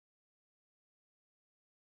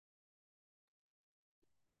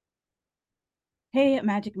Hey,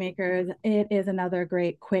 Magic Makers. It is another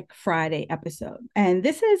great quick Friday episode. And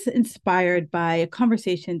this is inspired by a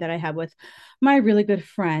conversation that I had with my really good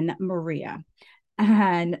friend, Maria.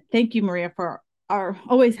 And thank you, Maria, for our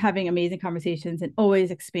always having amazing conversations and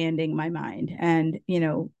always expanding my mind. And,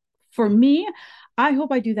 for me, I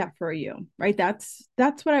hope I do that for you, right? That's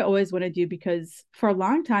what I always want to do because for a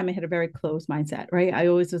long time I had a very closed mindset, right? I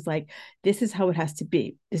always was like, this is how it has to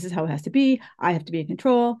be. This is how it has to be. I have to be in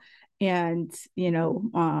control. And,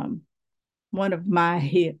 one of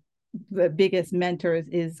my the biggest mentors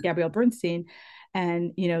is Gabrielle Bernstein.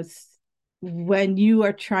 And, when you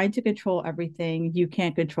are trying to control everything, you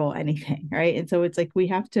can't control anything, right? And so it's like we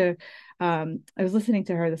have to. I was listening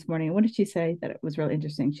to her this morning. What did she say that it was really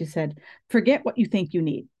interesting? She said, forget what you think you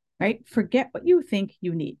need, right? Forget what you think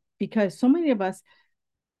you need. Because so many of us,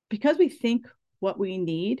 because we think what we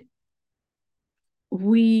need,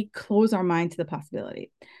 we close our mind to the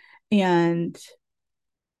possibility. And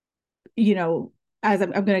you know, as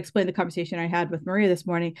I'm going to explain the conversation I had with Maria this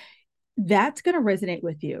morning, that's going to resonate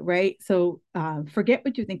with you, right? So, forget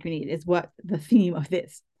what you think you need is what the theme of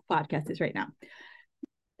this podcast is right now.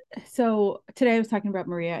 So today I was talking about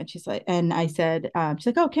Maria, and she's like, and I said, she's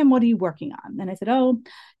like, "Oh, Kim, what are you working on?" And I said, "Oh,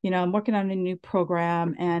 I'm working on a new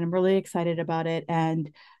program, and I'm really excited about it.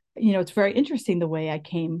 And it's very interesting the way I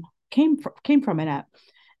came from it at."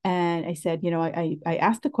 And I said, I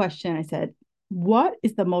asked the question. I said, "What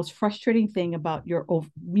is the most frustrating thing about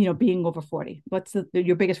being over 40? What's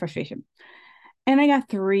your biggest frustration?" And I got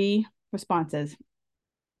three responses.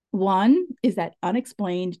 One is that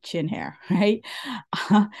unexplained chin hair, right?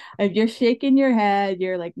 If you're shaking your head,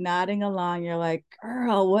 you're like nodding along, you're like,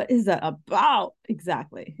 girl, what is that about?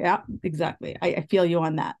 Exactly. Yeah, exactly. I feel you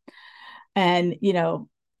on that. And,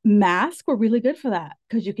 masks were really good for that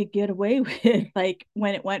because you could get away with like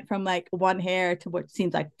when it went from like one hair to what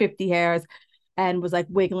seems like 50 hairs and was like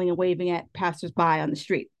wiggling and waving at passersby on the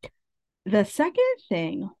street. The second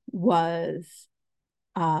thing was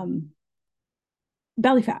um,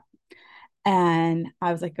 belly fat. And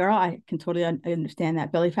I was like, girl, I can totally understand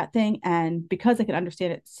that belly fat thing. And because I can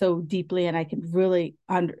understand it so deeply and I can really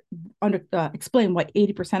explain why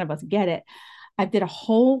 80% of us get it, I did a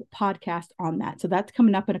whole podcast on that. So that's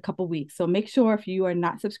coming up in a couple weeks. So make sure if you are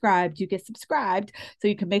not subscribed, you get subscribed so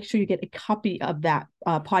you can make sure you get a copy of that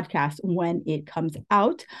podcast when it comes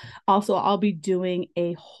out. Also, I'll be doing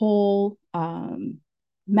a whole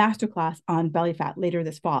masterclass on belly fat later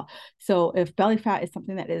this fall. So if belly fat is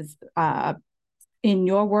something that is in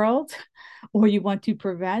your world or you want to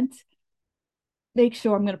prevent, make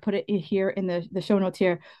sure I'm going to put it here in the show notes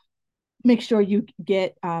here. Make sure you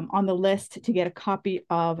get on the list to get a copy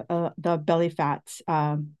of the belly fat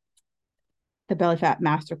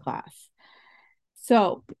masterclass.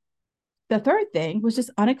 So the third thing was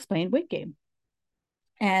just unexplained weight gain.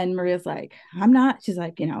 And Maria's like, she's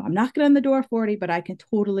like, I'm knocking on the door 40, but I can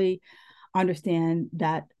totally understand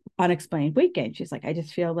that unexplained weight gain. She's like, I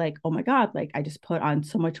just feel like, oh my God, like I just put on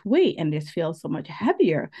so much weight and just feel so much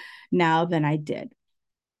heavier now than I did.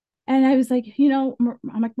 And I was like, I'm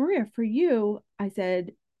like, Maria, for you, I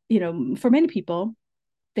said, for many people,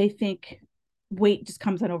 they think weight just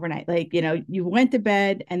comes on overnight. Like, you went to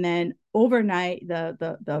bed and then overnight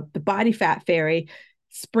the body fat fairy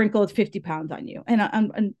sprinkled 50 pounds on you. And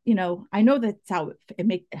I know that's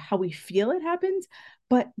how we feel it happens,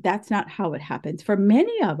 but that's not how it happens. For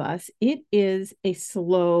many of us, it is a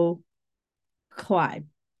slow climb.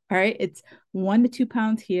 All right. It's 1 to 2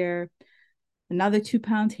 pounds here, another 2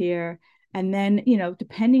 pounds here. And then,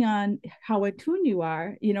 depending on how attuned you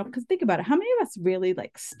are, because think about it, how many of us really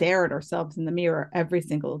like stare at ourselves in the mirror every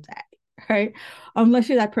single day? Right. Unless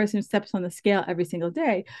you're that person who steps on the scale every single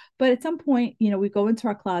day. But at some point, we go into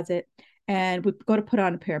our closet and we go to put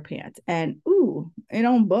on a pair of pants and ooh, it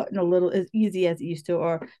don't button a little as easy as it used to.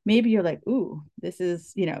 Or maybe you're like, ooh, this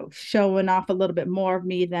is, showing off a little bit more of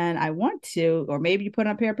me than I want to. Or maybe you put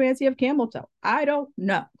on a pair of pants, you have camel toe. I don't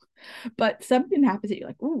know. But something happens that you're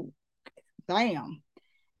like, ooh, damn.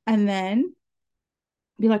 And then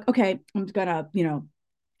be like, okay, I'm gonna,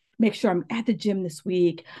 make sure I'm at the gym this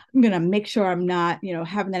week. I'm gonna make sure I'm not,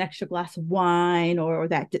 having that extra glass of wine or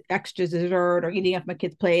that extra dessert or eating off my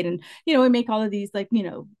kid's plate. And we make all of these like,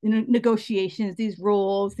 negotiations, these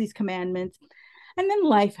rules, these commandments. And then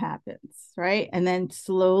life happens, right? And then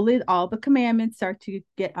slowly all the commandments start to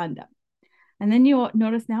get undone. And then you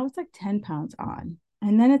notice now it's like 10 pounds on,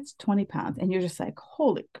 and then it's 20 pounds. And you're just like,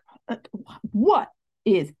 holy, what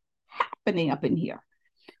is happening up in here?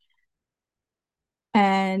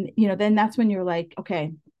 And, then that's when you're like,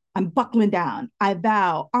 okay. I'm buckling down. I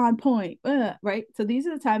vow on point. Right. So these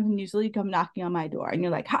are the times when usually you come knocking on my door and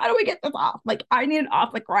you're like, how do we get this off? Like, I need it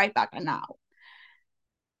off like right back and now.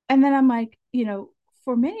 And then I'm like,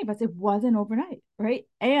 for many of us, it wasn't overnight. Right.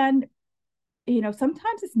 And,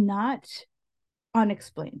 sometimes it's not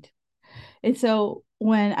unexplained. And so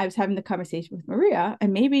when I was having the conversation with Maria,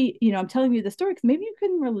 and maybe, I'm telling you the story because maybe you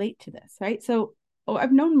can relate to this. Right. So,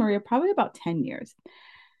 I've known Maria probably about 10 years.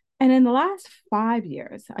 And in the last 5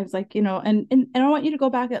 years, I was like, and I want you to go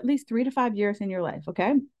back at least 3 to 5 years in your life.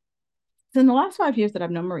 Okay. So in the last 5 years that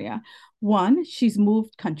I've known Maria, one, she's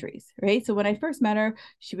moved countries, right? So when I first met her,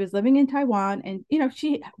 she was living in Taiwan and,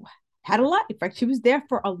 she had a life, right? She was there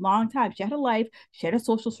for a long time. She had a life, she had a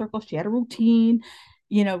social circle, she had a routine,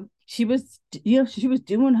 she was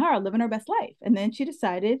doing her, living her best life. And then she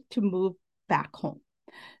decided to move back home.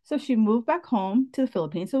 So she moved back home to the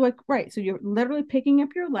Philippines. So like, right. So you're literally picking up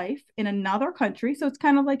your life in another country. So it's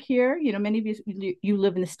kind of like here, many of you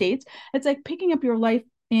live in the States. It's like picking up your life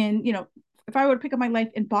in, if I were to pick up my life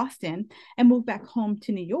in Boston and move back home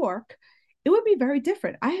to New York, it would be very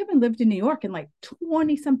different. I haven't lived in New York in like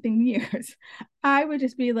 20 something years. I would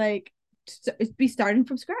just be like, be starting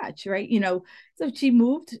from scratch, right? So she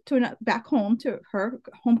moved back home to her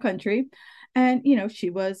home country, and she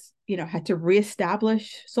was had to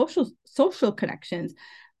reestablish social connections,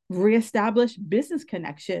 reestablish business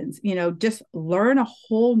connections, just learn a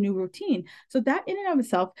whole new routine. So that in and of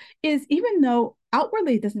itself is, even though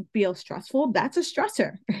outwardly it doesn't feel stressful, that's a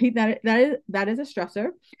stressor, right? That is a stressor.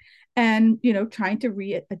 And trying to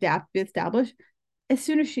readapt, reestablish. As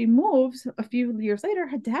soon as she moves, a few years later,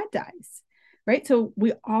 her dad dies, right? So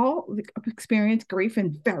we all experience grief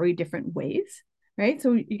in very different ways, right?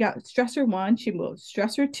 So you got stressor one, she moves.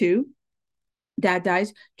 Stressor two, dad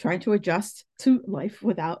dies, trying to adjust to life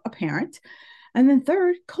without a parent. And then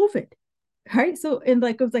third, COVID, right? So, and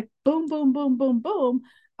like, it was like boom, boom, boom, boom, boom,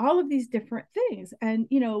 all of these different things. And,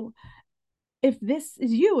 if this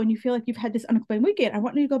is you and you feel like you've had this unexplained weekend, I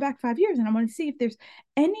want you to go back 5 years and I want to see if there's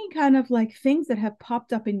any kind of like things that have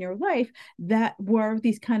popped up in your life that were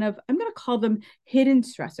these kind of, I'm going to call them hidden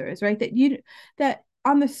stressors, right? That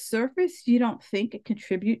on the surface, you don't think it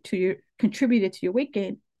contributed to your weight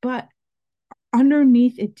gain, but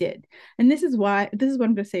underneath it did. And this is what I'm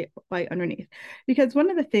going to say, why underneath, because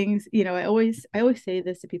one of the things, I always say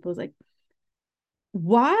this to people is like,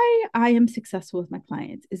 why I am successful with my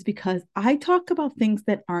clients is because I talk about things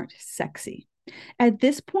that aren't sexy. At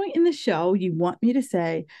this point in the show, you want me to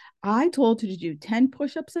say, I told you to do 10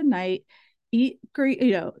 push-ups a night, eat great,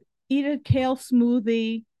 eat a kale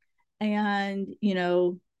smoothie, and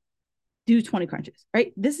do 20 crunches,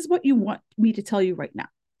 right? This is what you want me to tell you right now.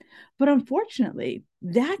 But unfortunately,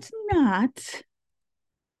 that's not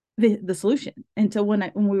the solution. And so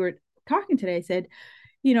when we were talking today, I said,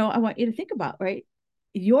 I want you to think about, right?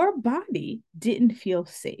 Your body didn't feel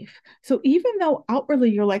safe. So even though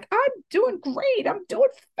outwardly you're like, I'm doing great, I'm doing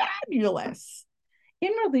fabulous,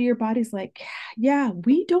 inwardly your body's like, yeah,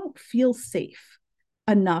 we don't feel safe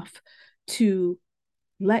enough to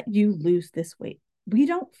let you lose this weight. We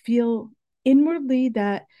don't feel inwardly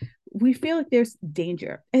that we feel like there's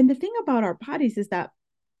danger. And the thing about our bodies is that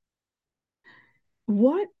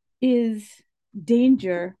what is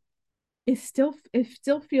danger it still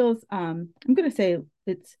feels I'm going to say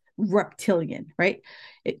it's reptilian, right?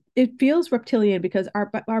 It feels reptilian because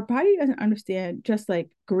our body doesn't understand, just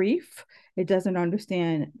like grief, it doesn't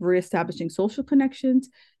understand reestablishing social connections,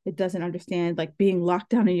 it doesn't understand like being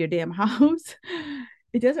locked down in your damn house.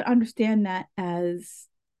 It doesn't understand that as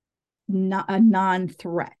not a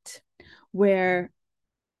non-threat, where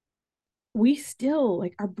we still,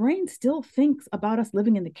 like, our brain still thinks about us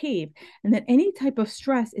living in the cave, and that any type of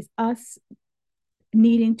stress is us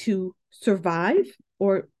needing to survive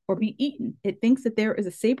or be eaten. It thinks that there is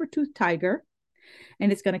a saber-toothed tiger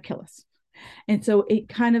and it's going to kill us. And so it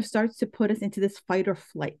kind of starts to put us into this fight or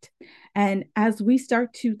flight. And as we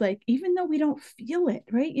start to, like, even though we don't feel it,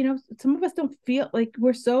 right? Some of us don't feel, like,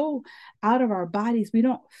 we're so out of our bodies. We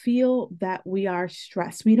don't feel that we are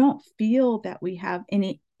stressed. We don't feel that we have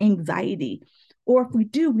any anxiety. Or if we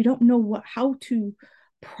do, we don't know how to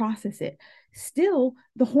process it. Still,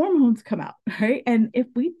 the hormones come out, right? And if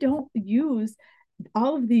we don't use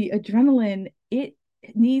all of the adrenaline, it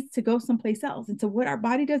needs to go someplace else. And so what our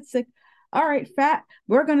body does is like, all right, fat,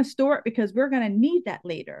 we're going to store it because we're going to need that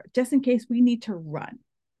later, just in case we need to run.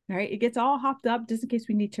 All right. It gets all hopped up just in case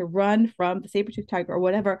we need to run from the saber-tooth tiger or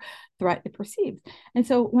whatever threat it perceives. And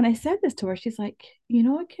so when I said this to her, she's like, you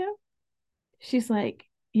know what, Kim? She's like,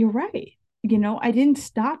 you're right. I didn't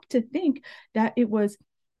stop to think that it was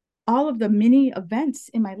all of the many events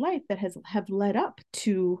in my life that has have led up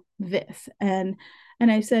to this. And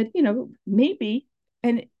I said, maybe,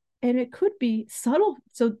 and and it could be subtle.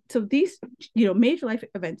 So these, major life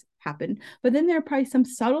events happen, but then there are probably some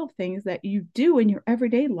subtle things that you do in your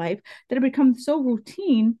everyday life that have become so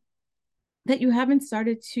routine that you haven't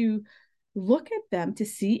started to look at them to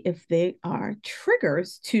see if they are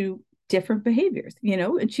triggers to different behaviors.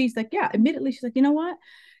 And she's like, yeah, admittedly, she's like, you know what?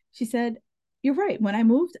 She said, you're right. When I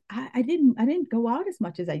moved, I didn't go out as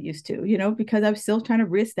much as I used to, because I was still trying to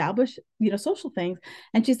reestablish, social things.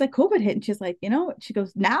 And she's like, COVID hit. And she's like, she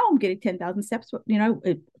goes, now I'm getting 10,000 steps. But,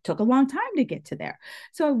 it took a long time to get to there.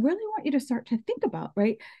 So I really want you to start to think about,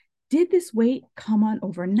 right? Did this weight come on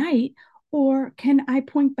overnight? Or can I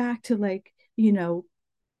point back to like,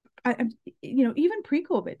 I, even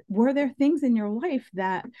pre-COVID, were there things in your life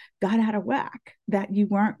that got out of whack that you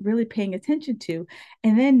weren't really paying attention to?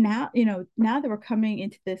 And then now that we're coming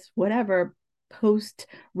into this whatever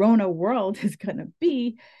post-Rona world is going to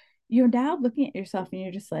be, you're now looking at yourself and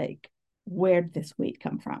you're just like, where did this weight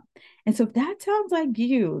come from? And so if that sounds like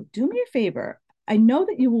you, do me a favor. I know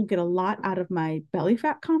that you will get a lot out of my belly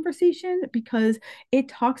fat conversation because it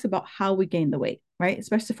talks about how we gain the weight, right?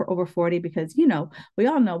 Especially for over 40, because we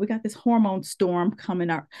all know we got this hormone storm coming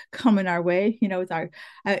our way. It's our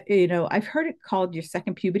I've heard it called your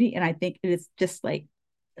second puberty, and I think it is just like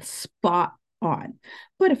spot on.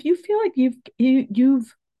 But if you feel like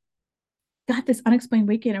you've got this unexplained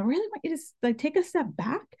weight gain, I really want you to like take a step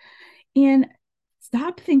back and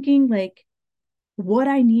stop thinking like what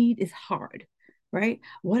I need is hard, right?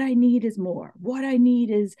 What I need is more. What I need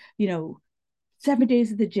is, 7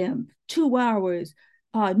 days at the gym, 2 hours,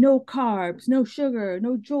 no carbs, no sugar,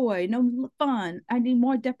 no joy, no fun. I need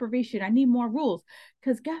more deprivation. I need more rules.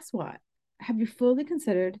 Because guess what? Have you fully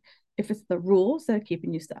considered if it's the rules that are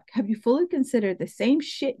keeping you stuck? Have you fully considered the same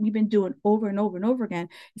shit you've been doing over and over and over again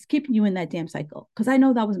is keeping you in that damn cycle? Because I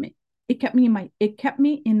know that was me. It kept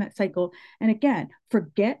me in that cycle. And again,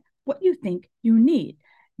 forget what you think you need.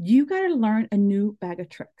 You got to learn a new bag of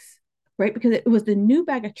tricks, right? Because it was the new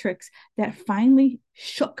bag of tricks that finally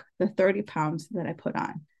shook the 30 pounds that I put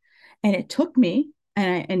on. And it took me,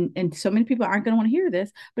 and so many people aren't going to want to hear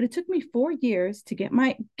this, but it took me 4 years to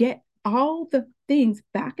get all the things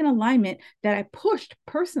back in alignment that I pushed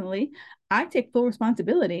personally. I take full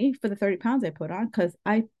responsibility for the 30 pounds I put on because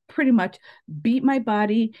I pretty much beat my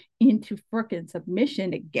body into freaking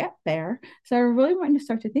submission to get there. So I really wanted to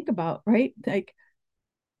start to think about, right? Like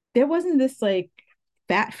there wasn't this like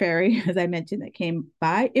fat fairy, as I mentioned, that came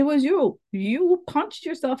by. It was you. You punched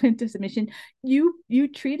yourself into submission. You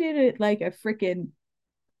treated it like a freaking,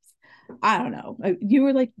 I don't know. You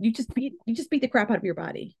were like you just beat the crap out of your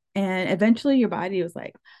body. And eventually your body was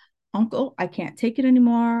like, Uncle, I can't take it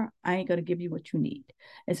anymore. I ain't gonna give you what you need.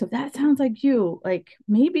 And so if that sounds like you, like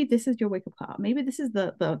maybe this is your wake up call. Maybe this is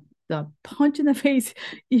the punch in the face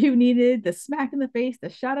you needed, the smack in the face, the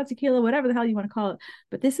shot of tequila, whatever the hell you want to call it.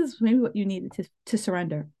 But this is maybe what you needed to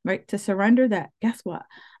surrender, right? To surrender that, guess what?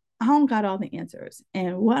 I don't got all the answers.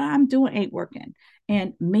 And what I'm doing ain't working.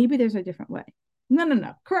 And maybe there's a different way. No, no,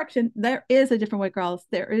 no. Correction. There is a different way, girls.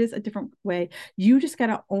 There is a different way. You just got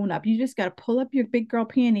to own up. You just got to pull up your big girl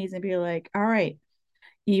panties and be like, all right,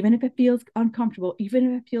 even if it feels uncomfortable,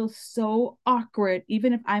 even if it feels so awkward,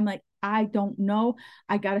 even if I'm like, I don't know,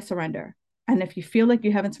 I got to surrender. And if you feel like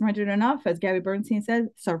you haven't surrendered enough, as Gabby Bernstein says,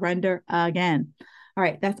 surrender again. All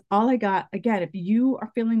right, that's all I got. Again, if you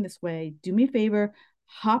are feeling this way, do me a favor,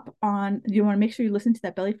 hop on. You want to make sure you listen to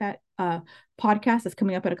that belly fat podcast that's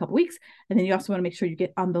coming up in a couple weeks. And then you also want to make sure you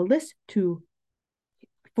get on the list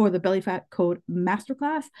for the belly fat code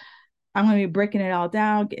masterclass. I'm going to be breaking it all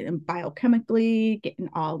down, getting biochemically, getting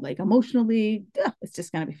all like emotionally. It's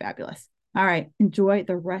just going to be fabulous. All right. Enjoy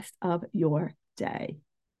the rest of your day.